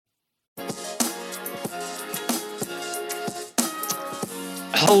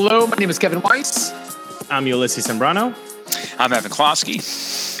Hello, my name is Kevin Weiss. I'm Ulysses Sembrano. I'm Evan Klosky.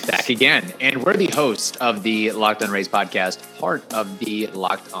 Back again. And we're the host of the Locked On Rays podcast, part of the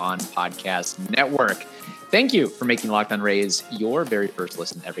Locked On Podcast Network. Thank you for making Locked On Rays your very first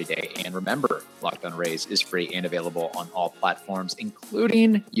listen every day. And remember, Locked On Rays is free and available on all platforms,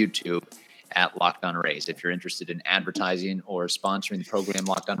 including YouTube at Locked On Rays. If you're interested in advertising or sponsoring the program,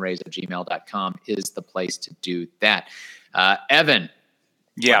 lockedonrays@gmail.com is the place to do that. Evan,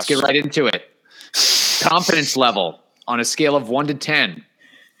 Yes. let's get right into it. Confidence level on a scale of 1 to 10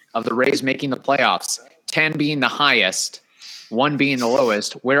 of the Rays making the playoffs, 10 being the highest, 1 being the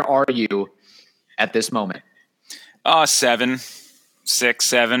lowest. Where are you at this moment? 7, 6,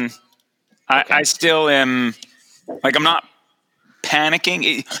 7. Okay. I still am, I'm not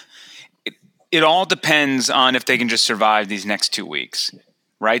panicking. It all depends on if they can just survive these next 2 weeks,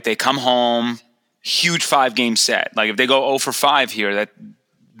 right? They come home, huge 5-game set. If they go 0 for 5 here, that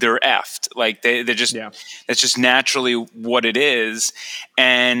they're effed. They're just, that's just naturally what it is.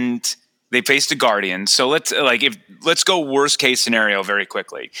 And they face the Guardians. So let's go worst case scenario very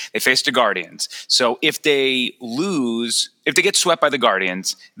quickly. They face the Guardians. So if they lose, if they get swept by the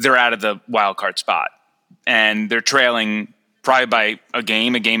Guardians, they're out of the wild card spot, and they're trailing probably by a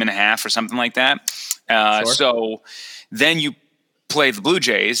game and a half or something like that. Sure. So then you play the Blue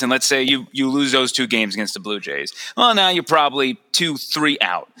Jays, and let's say you lose those 2 games against the Blue Jays. Well, now you're probably 2-3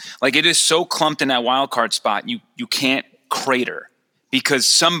 out. It is so clumped in that wild card spot, you can't crater, because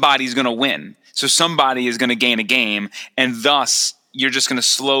somebody's going to win. So somebody is going to gain a game, and thus you're just going to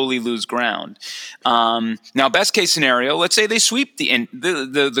slowly lose ground. Now, best case scenario, let's say they sweep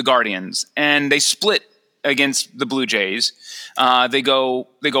the Guardians and they split against the Blue Jays. They go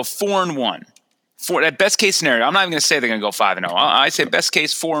 4-1. For that best case scenario, I'm not even going to say they're going to go 5-0. I say best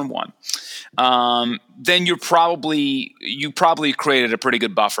case 4-1. Then you probably created a pretty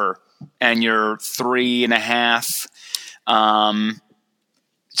good buffer, and you're 3.5.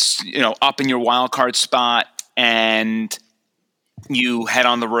 Up in your wild card spot, and you head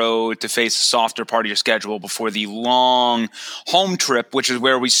on the road to face a softer part of your schedule before the long home trip, which is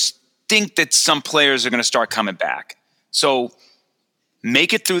where we think that some players are going to start coming back. So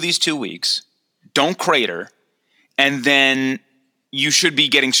make it through these 2 weeks, don't crater, and then you should be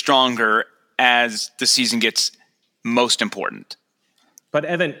getting stronger as the season gets most important. But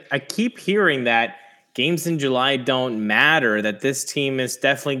Evan, I keep hearing that games in July don't matter, that this team is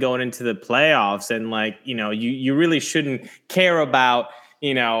definitely going into the playoffs, and you really shouldn't care about,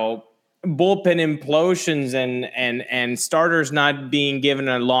 bullpen implosions and starters not being given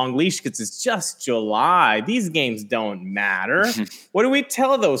a long leash because it's just July. These games don't matter. What do we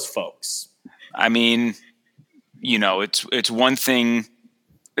tell those folks? I mean, it's one thing.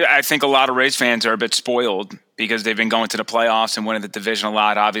 I think a lot of Rays fans are a bit spoiled because they've been going to the playoffs and winning the division a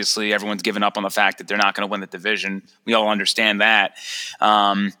lot. Obviously, everyone's given up on the fact that they're not going to win the division. We all understand that.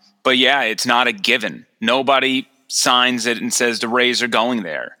 But yeah, it's not a given. Nobody signs it and says the Rays are going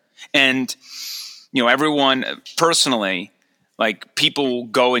there. And, everyone personally, people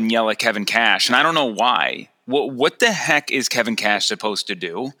go and yell at Kevin Cash, and I don't know why. What the heck is Kevin Cash supposed to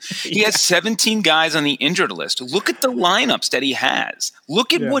do? He has 17 guys on the injured list. Look at the lineups that he has.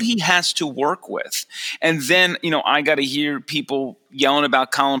 Look at what he has to work with. And then, I got to hear people yelling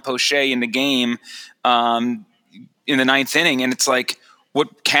about Colin Poche in the game in the 9th inning, and it's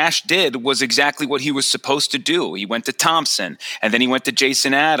what Cash did was exactly what he was supposed to do. He went to Thompson, and then he went to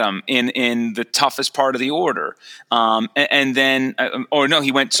Jason Adam in the toughest part of the order.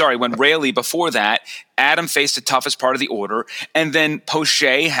 He went Raley before that. Adam faced the toughest part of the order, and then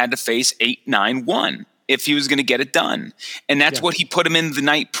Poche had to face 8-9-1 if he was going to get it done. And that's what he put him in the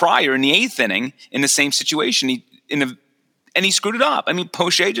night prior in the 8th inning in the same situation. And he screwed it up. I mean,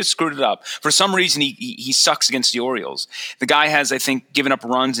 Poche just screwed it up. For some reason, he sucks against the Orioles. The guy has, I think, given up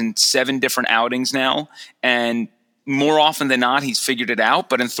runs in 7 different outings now, and more often than not, he's figured it out.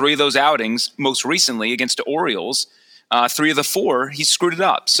 But in 3 of those outings, most recently against the Orioles, 3 of the 4, he screwed it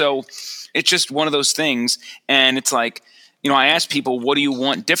up. So it's just one of those things. And it's I ask people, what do you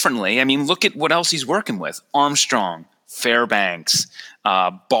want differently? I mean, look at what else he's working with. Armstrong, Fairbanks,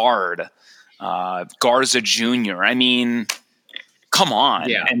 Bard, Garza Jr. I mean, come on.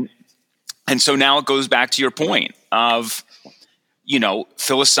 Yeah. And so now it goes back to your point of,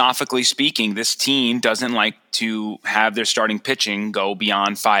 philosophically speaking, this team doesn't like to have their starting pitching go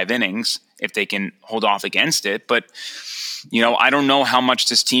beyond 5 innings if they can hold off against it. But, I don't know how much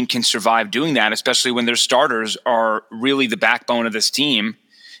this team can survive doing that, especially when their starters are really the backbone of this team.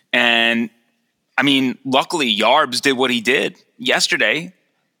 And I mean, luckily Yarbs did what he did yesterday,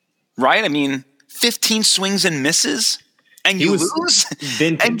 right? I mean, 15 swings and misses. And He you was lose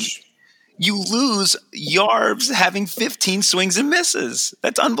vintage. And you lose Yarbs having 15 swings and misses.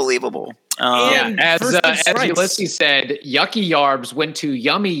 That's unbelievable. As strikes. Ulysses said, Yucky Yarbs went to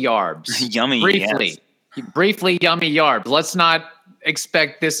Yummy Yarbs. Yummy, briefly. yes. Briefly, Yummy Yarbs. Let's not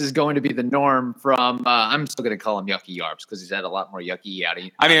expect this is going to be the norm from I'm still going to call him Yucky Yarbs because he's had a lot more yucky out of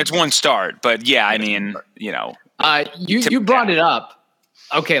I mean, it's one start, but yeah, I mean, you know. You brought it up.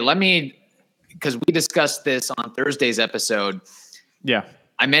 Okay, because we discussed this on Thursday's episode. Yeah.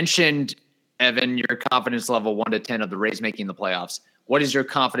 I mentioned, Evan, your confidence level 1 to 10 of the Rays making the playoffs. What is your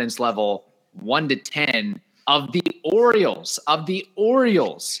confidence level 1 to 10 of the Orioles,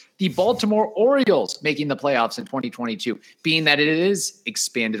 the Baltimore Orioles making the playoffs in 2022, being that it is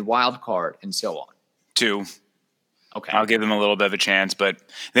expanded wild card and so on? 2. Okay. I'll give them a little bit of a chance, but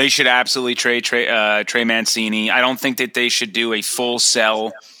they should absolutely trade Trey Mancini. I don't think that they should do a full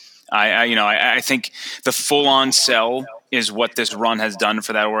sell. I think the full-on sell is what this run has done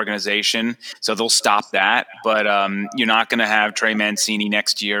for that organization. So they'll stop that. But you're not going to have Trey Mancini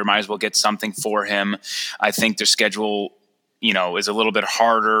next year. Might as well get something for him. I think their schedule, is a little bit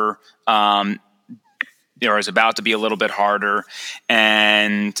harder. Is about to be a little bit harder.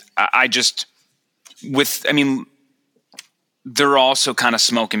 And they're also kind of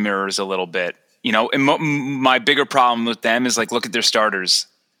smoke and mirrors a little bit. And my bigger problem with them is look at their starters.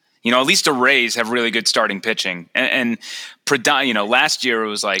 At least the Rays have really good starting pitching, and last year it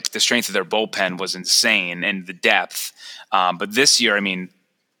was the strength of their bullpen was insane and the depth. But this year,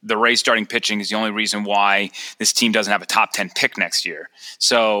 the Rays starting pitching is the only reason why this team doesn't have a top 10 pick next year.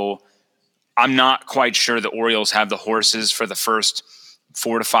 So I'm not quite sure the Orioles have the horses for the first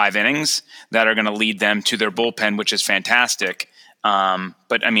 4 to 5 innings that are going to lead them to their bullpen, which is fantastic.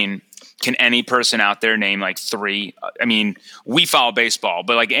 But can any person out there name 3? We follow baseball,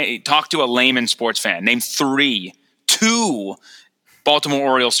 but talk to a layman sports fan. Name 2 Baltimore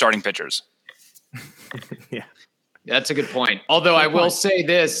Orioles starting pitchers. Yeah, that's a good point. Although I will say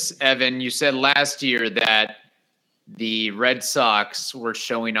this, Evan, you said last year that the Red Sox were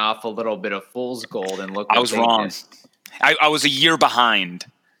showing off a little bit of fool's gold, and look, I was wrong. I was a year behind.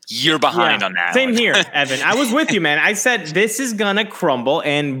 On that. Same here, Evan. I was with you, man. I said this is gonna crumble,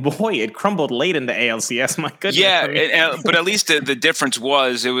 and boy, it crumbled late in the ALCS. My goodness. Yeah, but at least the difference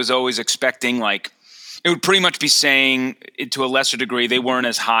was it was always expecting it would pretty much be saying to a lesser degree they weren't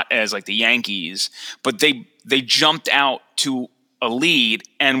as hot as the Yankees, but they jumped out to a lead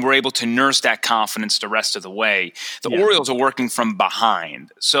and were able to nurse that confidence the rest of the way. The Orioles are working from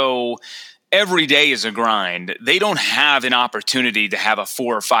behind, so. Every day is a grind. They don't have an opportunity to have a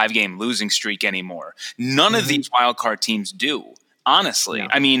 4 or 5 game losing streak anymore. None of these wild card teams do, honestly.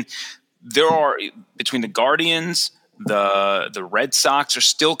 Yeah. There are between the Guardians, the Red Sox are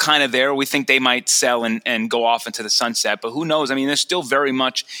still kind of there. We think they might sell and go off into the sunset, but who knows? They're still very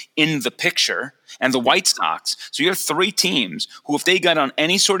much in the picture. And the White Sox. So you have 3 teams who, if they got on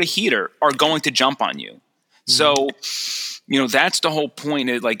any sort of heater, are going to jump on you. So that's the whole point.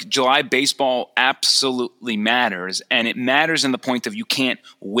 July baseball absolutely matters, and it matters in the point of you can't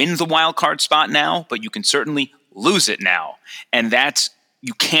win the wild card spot now, but you can certainly lose it now. And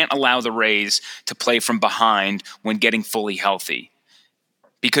you can't allow the Rays to play from behind when getting fully healthy.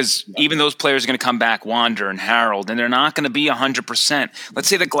 Because even those players are going to come back, Wander and Harold, and they're not going to be 100%. Let's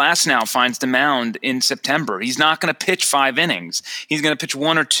say that Glasnow finds the mound in September. He's not going to pitch 5 innings. He's going to pitch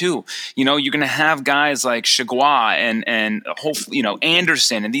 1 or 2. You're going to have guys like Chagua and hopefully,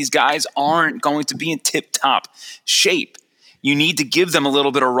 Anderson, and these guys aren't going to be in tip-top shape. You need to give them a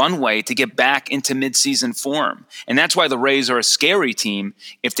little bit of runway to get back into midseason form. And that's why the Rays are a scary team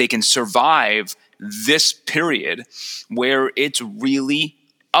if they can survive this period where it's really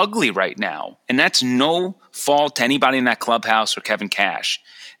ugly right now. And that's no fault to anybody in that clubhouse or Kevin Cash.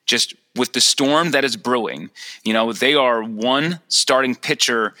 Just with the storm that is brewing, they are one starting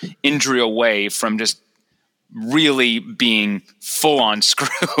pitcher injury away from just really being full on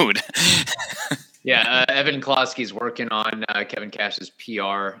screwed. Yeah, Evan Klosky's working on Kevin Cash's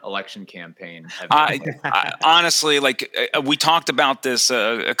PR election campaign. I honestly, we talked about this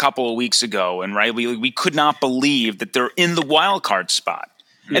a couple of weeks ago, and we could not believe that they're in the wild card spot.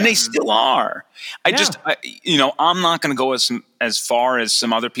 And they still are. I'm not going to go as far as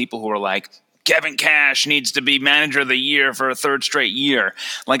some other people who are like, Kevin Cash needs to be manager of the year for a 3rd straight year.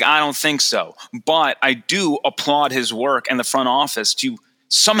 I don't think so. But I do applaud his work and the front office to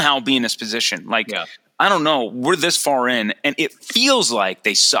somehow be in this position. I don't know. We're this far in, and it feels like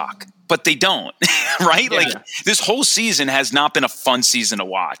they suck, but they don't, right? Yeah. This whole season has not been a fun season to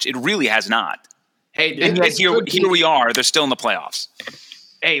watch. It really has not. Hey, and yet here we are. They're still in the playoffs.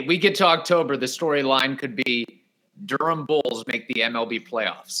 Hey, we get to October, the storyline could be Durham Bulls make the MLB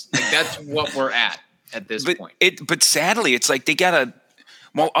playoffs. Like, that's what we're at this point. But sadly, it's like they gotta.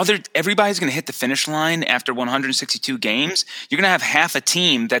 Well, everybody's going to hit the finish line after 162 games. You're going to have half a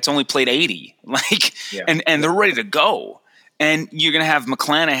team that's only played 80, and they're ready to go. And you're going to have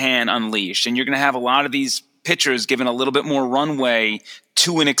McClanahan unleashed, and you're going to have a lot of these pitchers given a little bit more runway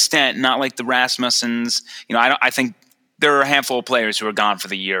to an extent, not like the Rasmussens. I think there are a handful of players who are gone for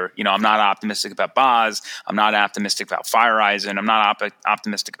the year. I'm not optimistic about Boz. I'm not optimistic about Fireisen. I'm not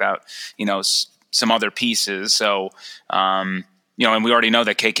optimistic about some other pieces. So. And we already know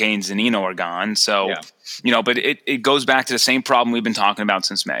that KK and Zunino are gone. So, but it goes back to the same problem we've been talking about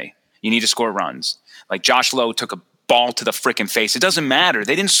since May. You need to score runs. Like Josh Lowe took a ball to the freaking face. It doesn't matter.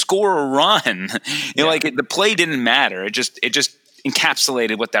 They didn't score a run. The play didn't matter. It just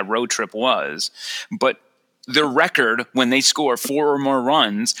encapsulated what that road trip was. But their record, when they score 4 or more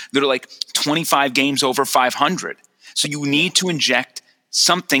runs, they're like 25 games over 500. So you need to inject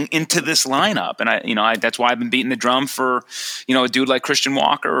something into this lineup. And I that's why I've been beating the drum for, a dude like Christian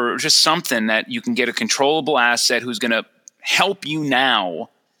Walker, or just something that you can get a controllable asset who's going to help you now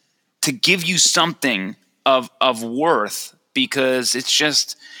to give you something of worth, because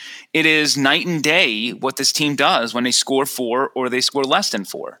it is night and day what this team does when they score 4 or they score less than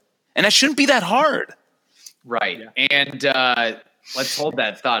 4. And that shouldn't be that hard. Right. Yeah. And, let's hold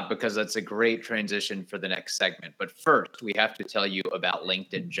that thought, because that's a great transition for the next segment. But first, we have to tell you about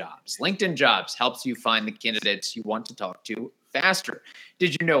LinkedIn Jobs. LinkedIn Jobs helps you find the candidates you want to talk to faster.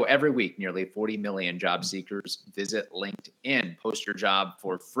 Did you know every week nearly 40 million job seekers visit LinkedIn? Post your job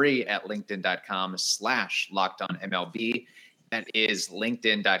for free at linkedin.com/LockedOnMLB. That is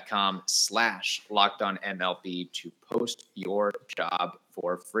linkedin.com/LockedOnMLB to post your job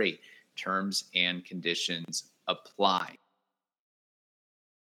for free. Terms and conditions apply.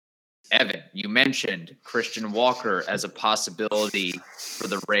 Evan, you mentioned Christian Walker as a possibility for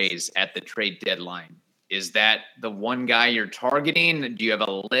the Rays at the trade deadline. Is that the one guy you're targeting? Do you have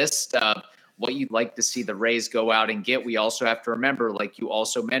a list of what you'd like to see the Rays go out and get? We also have to remember, like you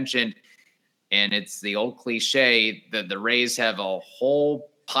also mentioned, and it's the old cliche, that the Rays have a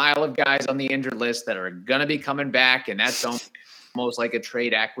whole pile of guys on the injured list that are going to be coming back, and that's almost like a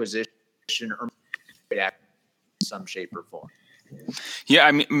trade acquisition or some shape or form. Yeah,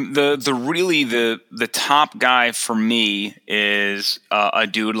 I mean, the top guy for me is a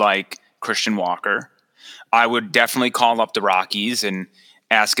dude like Christian Walker. I would definitely call up the Rockies and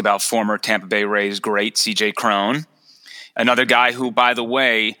ask about former Tampa Bay Rays great CJ Cron. Another guy who, by the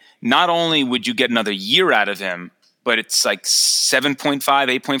way, not only would you get another year out of him, but it's like 7.5,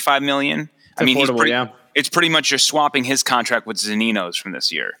 8.5 million. I mean, it's pretty much you're swapping his contract with Zunino's from this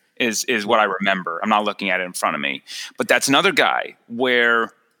year. Is what I remember. I'm not looking at it in front of me. But that's another guy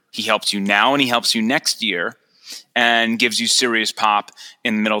where he helps you now and he helps you next year and gives you serious pop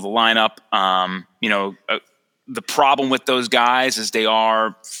in the middle of the lineup. The problem with those guys is they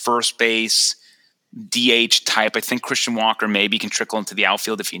are first base, DH type. I think Christian Walker maybe can trickle into the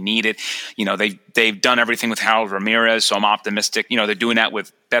outfield if you need it. They've done everything with Harold Ramirez, so I'm optimistic. They're doing that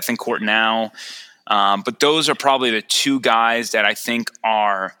with Bethancourt now. But those are probably the two guys that I think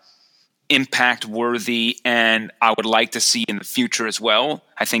are impact worthy and I would like to see in the future as well.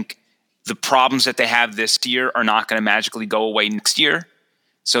 I think the problems that they have this year are not going to magically go away next year.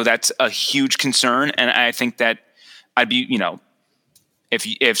 So that's a huge concern. And I think that I'd be, if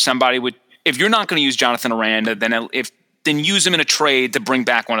you're not going to use Jonathan Aranda, then use him in a trade to bring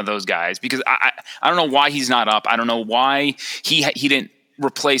back one of those guys, because I don't know why he's not up. I don't know why he didn't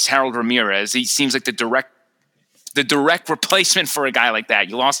replace Harold Ramirez. He seems like the direct replacement for a guy like that.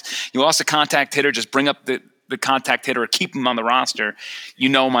 You lost a contact hitter. Just bring up the contact hitter or keep him on the roster.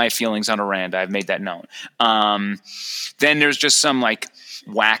 My feelings on Aranda. I've made that known. Then there's just some like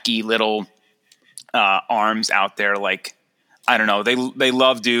wacky little arms out there. Like, I don't know. They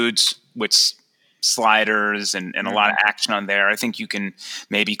love dudes with sliders and a lot of action on there. I think you can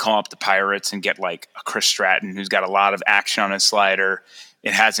maybe call up the Pirates and get like a Chris Stratton who's got a lot of action on his slider.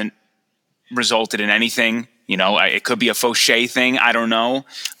 It hasn't resulted in anything. It could be a Fauché thing. I don't know.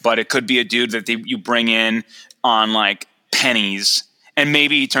 But it could be a dude that you bring in on like pennies and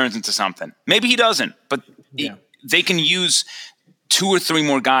maybe he turns into something. Maybe he doesn't. But they can use 2 or 3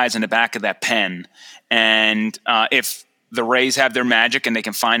 more guys in the back of that pen. And if the Rays have their magic and they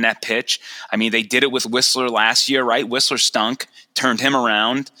can find that pitch. I mean, they did it with Whistler last year, right? Whistler stunk, turned him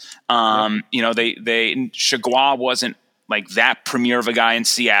around. Chagua wasn't like that premier of a guy in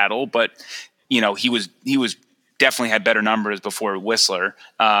Seattle, but he was definitely had better numbers before Whistler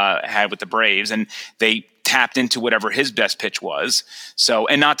had with the Braves, and they tapped into whatever his best pitch was. So,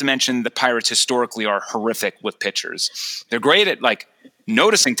 and not to mention the Pirates historically are horrific with pitchers. They're great at like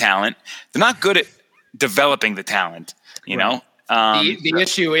noticing talent. They're not good at developing the talent, you know? The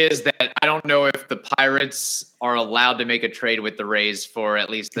issue is that I don't know if the Pirates are allowed to make a trade with the Rays for at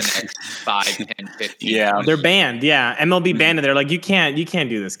least the next 5, 10, 15. Yeah. They're banned. Yeah. MLB banned it. They're like, you can't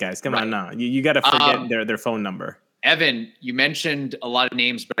do this, guys. Come on. No, you got to forget their phone number. Evan, you mentioned a lot of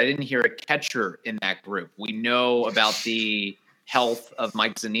names, but I didn't hear a catcher in that group. We know about the health of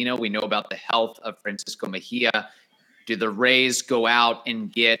Mike Zunino. We know about the health of Francisco Mejia. Do the Rays go out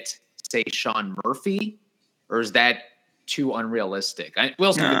and get, say, Sean Murphy? Or is that too unrealistic?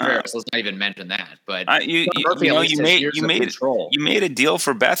 Wilson Contreras, let's not even mention that. But you made a deal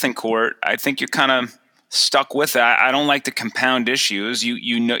for Bethancourt. I think you're kind of stuck with that. I don't like to compound issues.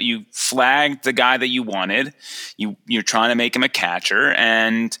 You flagged the guy that you wanted. You're trying to make him a catcher,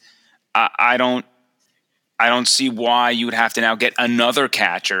 and I don't see why you would have to now get another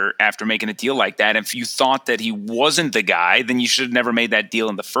catcher after making a deal like that. If you thought that he wasn't the guy, then you should have never made that deal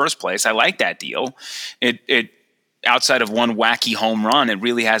in the first place. I like that deal. It outside of one wacky home run, it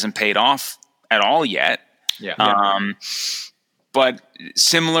really hasn't paid off at all yet. Yeah. But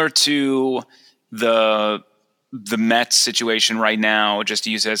similar to the Mets situation right now, just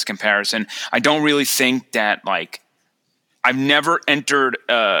to use it as a comparison, I don't really think that, like, I've never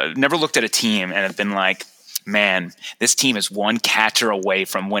looked at a team and have been like, man, this team is one catcher away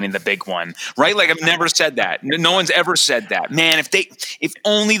from winning the big one, right? Like, I've never said that. No one's ever said that. Man, if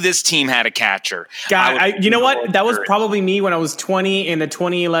only this team had a catcher. God, you know what? That was probably me when I was 20 in the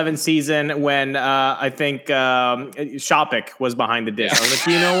 2011 season when I think Shopik was behind the dish. I was like,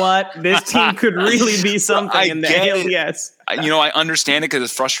 you know what? This team could really be something in the ALDS. You know, I understand it because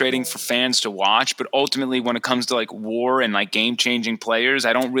it's frustrating for fans to watch, but ultimately when it comes to like WAR and like game-changing players,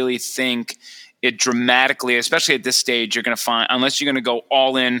 I don't really think it dramatically, especially at this stage, you're going to find, unless you're going to go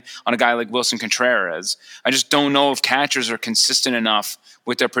all in on a guy like Wilson Contreras. I just don't know if catchers are consistent enough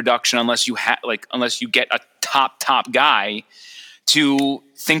with their production unless you get a top guy to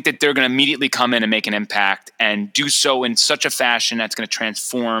think that they're going to immediately come in and make an impact and do so in such a fashion that's going to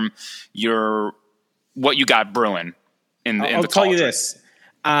transform what you got brewing in the I'll tell you this.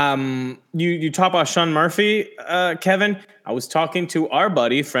 You talk about Sean Murphy, Kevin. I was talking to our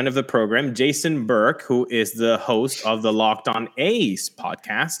buddy, friend of the program, Jason Burke, who is the host of the Locked On A's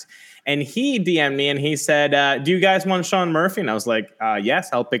podcast. And he DM'd me and he said, do you guys want Sean Murphy? And I was like, yes,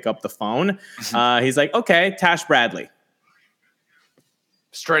 I'll pick up the phone. He's like, okay, Tash Bradley.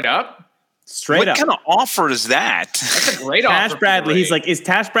 Straight up? Straight up. What kind of offer is that? That's a great offer. Tash Bradley. He's like, is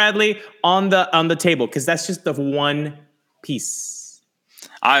Tash Bradley on the table? Because that's just the one piece.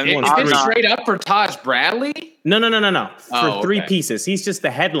 It's straight up for Tash Bradley? No. For 3 pieces. He's just the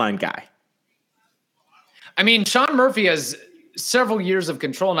headline guy. I mean, Sean Murphy has several years of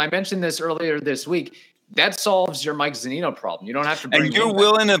control, and I mentioned this earlier this week. That solves your Mike Zunino problem. You don't have to bring And you're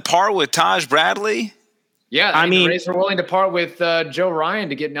willing to part with Tash Bradley? Yeah, I mean, the Rays are willing to part with Joe Ryan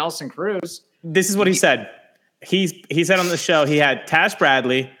to get Nelson Cruz. This is what he said. He said on the show he had Tash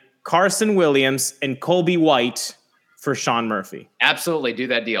Bradley, Carson Williams, and Colby White for Sean Murphy. Absolutely, do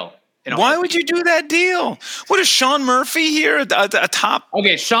that deal. Why would you do that deal? What is Sean Murphy here? A top?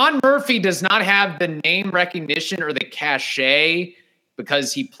 Okay, Sean Murphy does not have the name recognition or the cachet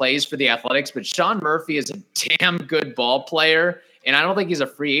because he plays for the Athletics, but Sean Murphy is a damn good ball player, and I don't think he's a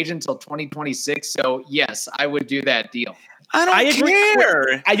free agent until 2026. So yes, I would do that deal. I agree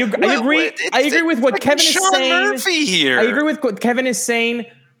with what Kevin is saying. Sean Murphy here. I agree with what Kevin is saying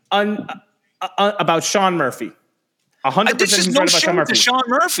about Sean Murphy. 100%. This is no shame to Sean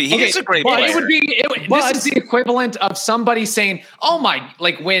Murphy. He is a great player. This is the equivalent of somebody saying,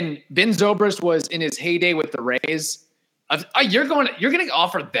 like when Ben Zobrist was in his heyday with the Rays, you're going to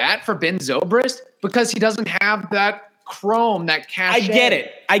offer that for Ben Zobrist because he doesn't have that chrome, that cachet.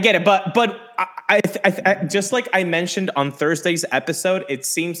 I get it. But I just like I mentioned on Thursday's episode, it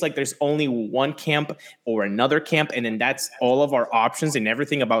seems like there's only one camp or another camp, and then that's all of our options and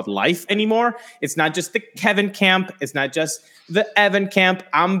everything about life anymore. It's not just the Kevin camp. It's not just the Evan camp.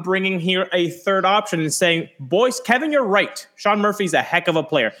 I'm bringing here a third option and saying, boys, Kevin, you're right. Sean Murphy's a heck of a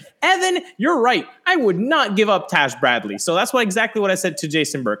player. Evan, you're right. I would not give up Tash Bradley. So that's exactly what I said to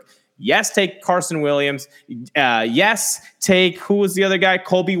Jason Burke. Yes, take Carson Williams. Yes, take, who was the other guy?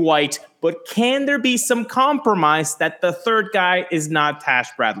 Colby White. But can there be some compromise that the third guy is not Tash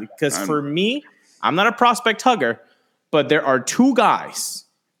Bradley? Because for me, I'm not a prospect hugger, but there are 2 guys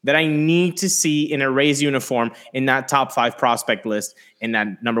that I need to see in a Rays uniform in that top 5 prospect list. And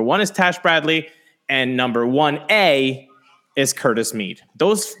that number 1 is Tash Bradley, and number 1A is Curtis Mead.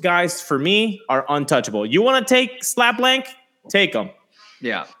 Those guys, for me, are untouchable. You want to take Slap Blank? Take them.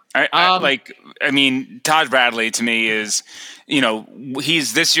 Yeah. I mean, Taj Bradley to me is,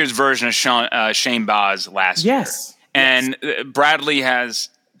 he's this year's version of Shane Baz last year. Yes. And Bradley has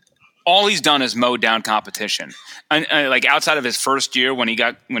all he's done is mowed down competition. And like outside of his first year when he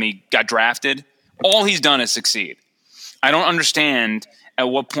got drafted, all he's done is succeed. I don't understand at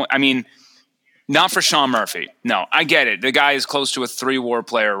what point. I mean, not for Sean Murphy. No, I get it. The guy is close to a 3-WAR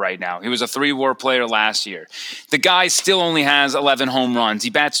player right now. He was a 3-WAR player last year. The guy still only has 11 home runs. He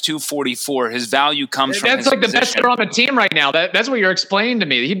bats .244. His value comes from his like the position. best hitter on the team right now. That's what you're explaining to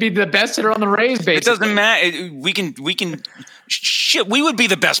me. He'd be the best hitter on the Rays, basically. It doesn't matter. We can. Shit, we would be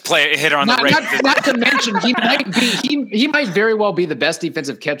the best hitter on the Rays. Not to mention, he might very well be the best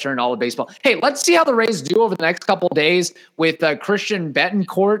defensive catcher in all of baseball. Hey, let's see how the Rays do over the next couple of days with Christian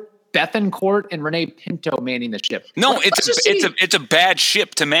Bethancourt, and Renee Pinto manning the ship. No, it's a bad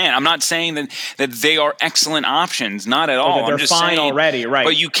ship to man. I'm not saying that they are excellent options, not at all. They're I'm just fine saying, already, right?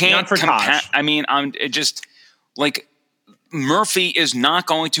 But you can't compare. I mean, Murphy is not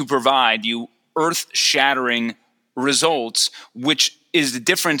going to provide you earth-shattering results, which is the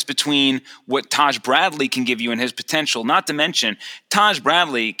difference between what Taj Bradley can give you and his potential. Not to mention, Taj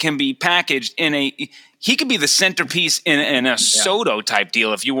Bradley can be packaged he could be the centerpiece in a Soto type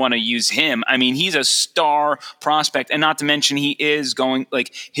deal if you want to use him. I mean, he's a star prospect, and not to mention he is going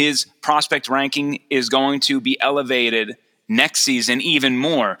his prospect ranking is going to be elevated next season even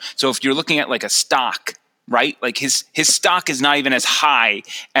more. So if you're looking at like a stock, right? Like his stock is not even as high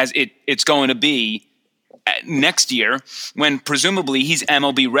as it's going to be next year when presumably he's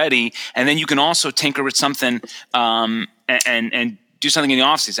MLB ready, and then you can also tinker with something and do something in the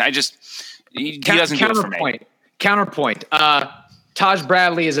offseason. He doesn't do it for me. Counterpoint. Taj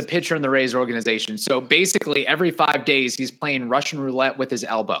Bradley is a pitcher in the Rays organization. So basically every 5 days he's playing Russian roulette with his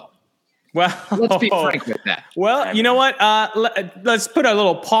elbow. Well, let's be frank with that. Well, you know what? Let's put a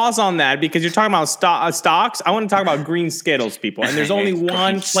little pause on that because you're talking about stocks. I want to talk about green Skittles, people. And there's only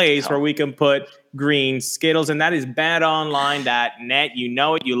one place where we can put green Skittles, and that is betonline.net. You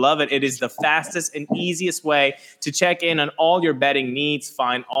know it. You love it. It is the fastest and easiest way to check in on all your betting needs.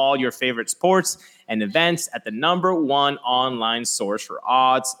 Find all your favorite sports and events at the #1 online source for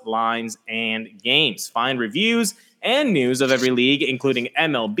odds, lines, and games. Find reviews and news of every league, including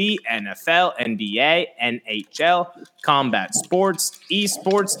MLB, NFL, NBA, NHL, combat sports,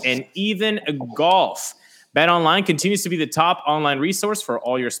 esports, and even golf. BetOnline continues to be the top online resource for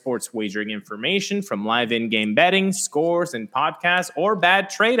all your sports wagering information, from live in-game betting, scores, and podcasts, or bad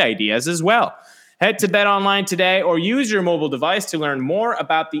trade ideas as well. Head to BetOnline today or use your mobile device to learn more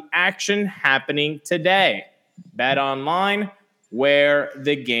about the action happening today. BetOnline, where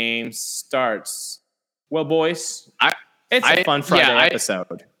the game starts. Well, boys, it's a fun Friday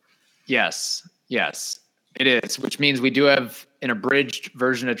episode. Yes, it is, which means we do have an abridged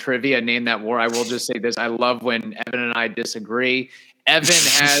version of trivia, Name That War. I will just say this. I love when Evan and I disagree. Evan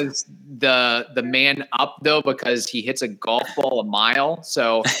has the man up, though, because he hits a golf ball a mile.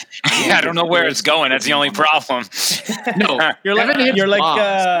 So I don't know where it's going. That's the only problem. No, you're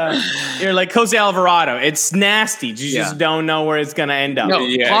like Jose Alvarado. It's nasty. You just don't know where it's going to end up. No,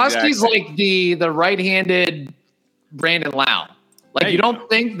 Klosky's like the right-handed Brandon Lau. You don't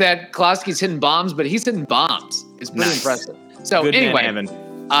think that Klosky's hitting bombs, but he's hitting bombs. It's pretty impressive. So good anyway, man,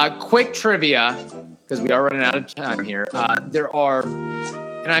 Evan. Quick trivia, because we are running out of time here. There are,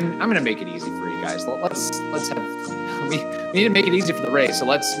 and I'm going to make it easy for you guys. Let's have, we need to make it easy for the Rays, so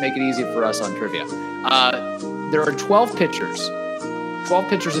let's make it easy for us on trivia. There are 12 pitchers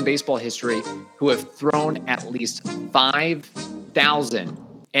in baseball history who have thrown at least 5,000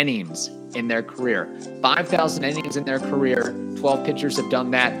 innings in their career. 5,000 innings in their career. 12 pitchers have done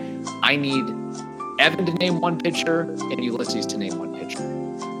that. I need Evan to name one pitcher and Ulysses to name one pitcher.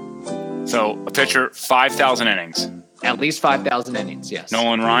 So a pitcher, 5,000 innings. At least 5,000 innings, yes.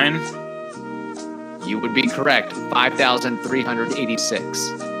 Nolan Ryan? You would be correct.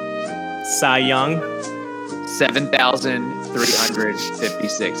 5,386. Cy Young?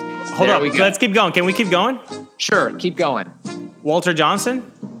 7,356. Hold on. Let's keep going. Can we keep going? Sure. Keep going. Walter Johnson?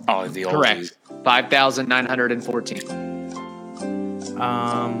 Oh, the old correct.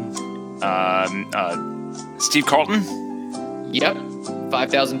 5,914. Steve Carlton? Yep.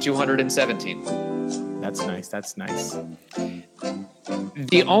 5,217. That's nice.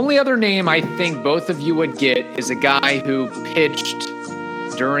 The only other name I think both of you would get is a guy who pitched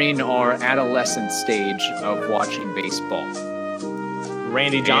during our adolescent stage of watching baseball.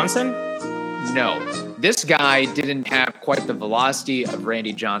 Randy Johnson? No. This guy didn't have quite the velocity of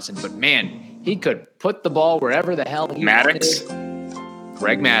Randy Johnson, but man, He could put the ball wherever the hell he Maddox. wanted.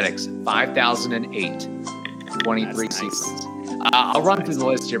 Greg Maddux, 5,008, 23 seasons. I'll run through the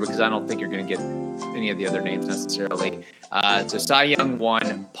list here because I don't think you're going to get any of the other names necessarily. So Cy Young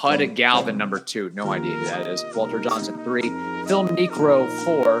 1, Pud Galvin number 2, no idea who that is. Walter Johnson 3, Phil Niekro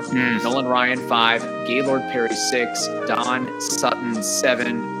 4, Nolan Ryan 5, Gaylord Perry 6, Don Sutton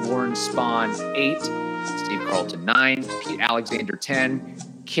 7, Warren Spahn 8, Steve Carlton 9, Pete Alexander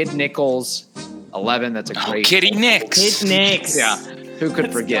 10, Kid Nichols 11. That's a great Kitty Nicks. Kid Nicks. Yeah, who could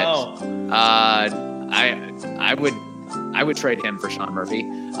Let's forget? go. I would trade him for Sean Murphy.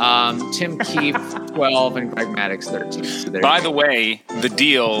 Tim Keefe 12 and Greg Maddux 13. So By the way, the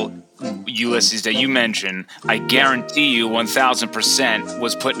deal, Ulysses, that you mentioned, I guarantee you 1,000%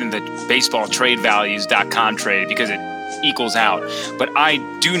 was put in the baseballtradevalues.com trade because it equals out. But I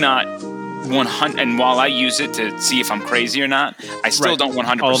do not 100, and while I use it to see if I'm crazy or not, I still don't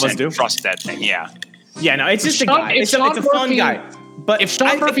 100% trust that thing. Yeah. Yeah, no, it's just a guy. It's a fun guy. But if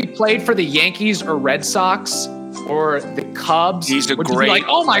Sean Murphy played for the Yankees or Red Sox or the Cubs, he's a would you great be like,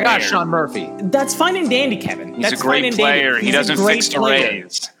 oh my gosh, player. Sean Murphy. That's fine and dandy, Kevin. He's That's a great player. He doesn't fix the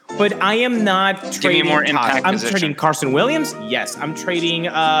Rays. But I am not trading. Give me more impact I'm position. trading Carson Williams. Yes. I'm trading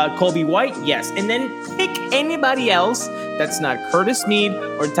Colby White. Yes. And then pick anybody else that's not Curtis Mead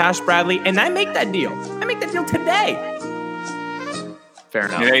or Tash Bradley, and I make that deal. I make that deal today. Fair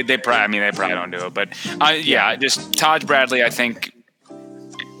enough. They probably don't do it, but just Taj Bradley. I think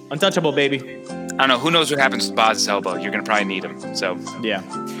Untouchable, baby. I don't know. Who knows what happens with Boz's elbow? You're gonna probably need him. So yeah.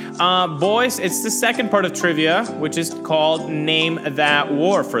 Boys, it's the second part of trivia, which is called Name That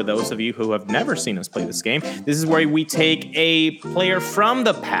War. For those of you who have never seen us play this game, this is where we take a player from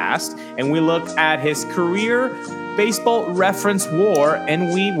the past and we look at his career baseball reference war,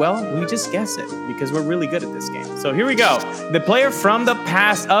 and we just guess it because we're really good at this game. So here we go. The player from the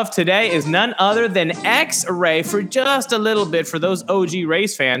past of today is none other than X-Ray for just a little bit for those OG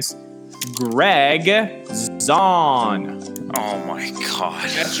Rays fans, Greg Zahn. oh my god.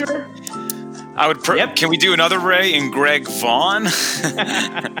 Catcher? I would. Can we do another Ray and Greg Vaughn?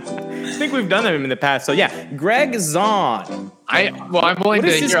 I think we've done them in the past. So yeah, Greg Zahn. I'm willing to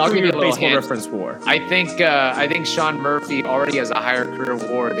hear. I'll give you a little baseball hint. reference war. I think Sean Murphy already has a higher career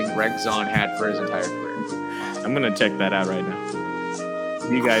WAR than Greg Zahn had for his entire career. I'm gonna check that out right now.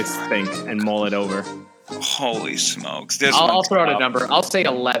 You guys think and mull it over. Holy smokes! I'll throw out a number. I'll say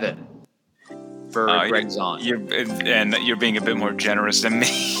 11 for Greg Zahn. You're being a bit more generous than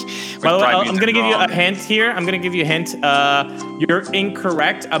me. By the way, I'm going to give you a hint here. I'm going to give you a hint. You're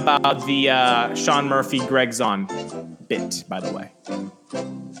incorrect about the Sean Murphy, Greg Zahn bit, by the way.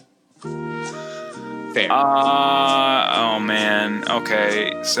 Fair. Oh, man.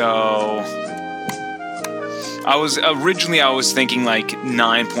 Okay, so I was thinking like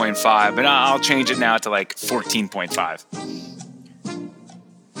 9.5, but I'll change it now to like 14.5.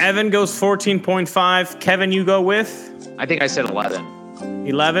 Evan goes 14.5. Kevin, you go with? I think I said 11.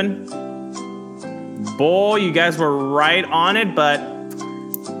 11. Boy, you guys were right on it, but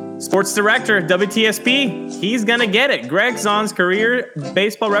sports director, WTSP, he's going to get it. Greg Zahn's career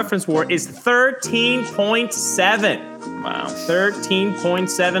baseball reference war is 13.7. Wow.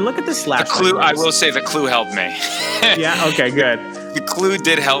 13.7. Look at this slash. The clue, I will say the clue helped me. Yeah, okay, good. The clue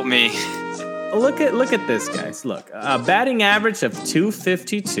did help me. Look at this, guys. Look, a batting average of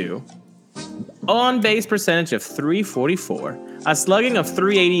 252, on base percentage of 344, a slugging of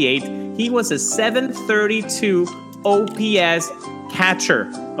 388. He was a 732 OPS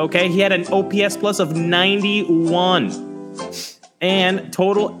catcher. Okay, he had an OPS plus of 91 and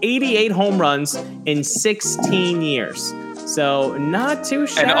total 88 home runs in 16 years. So not too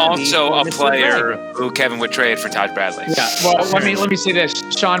shabby. And also a player who Kevin would trade for Taj Bradley. Yeah. Well, let me say this: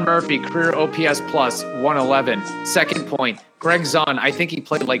 Sean Murphy, career OPS plus 111. Second point: Greg Zahn. I think he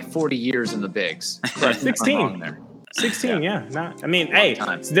played like 40 years in the bigs. 16 there. 16, yeah. Hey,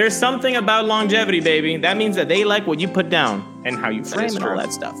 there's something about longevity, baby. That means that they like what you put down and how you frame and all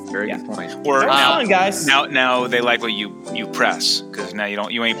that stuff. Very good point. Or now, guys. Now they like what you press, because now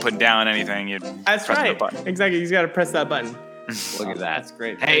you ain't putting down anything. That's right. Exactly. You just got to press that button. Look at that. That's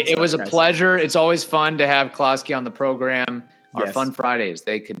great. Hey, it was a pleasure. It's always fun to have Klosky on the program. Our Yes. Fun Fridays,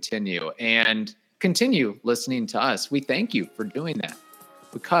 they continue. And continue listening to us. We thank you for doing that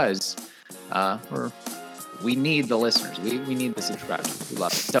because we need the listeners. We need the subscribers. We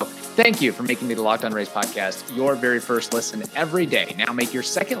love it. So thank you for making the Locked On Rays podcast your very first listen every day. Now make your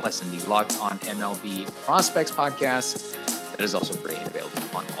second listen the Locked On MLB Prospects podcast. That is also free and available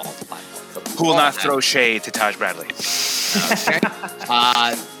on all platforms. Who will not throw shade to Taj Bradley? Okay.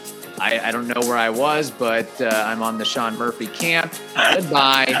 I don't know where I was, but I'm on the Sean Murphy camp.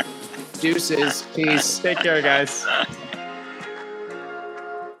 Goodbye. Deuces. Peace. Take care, guys.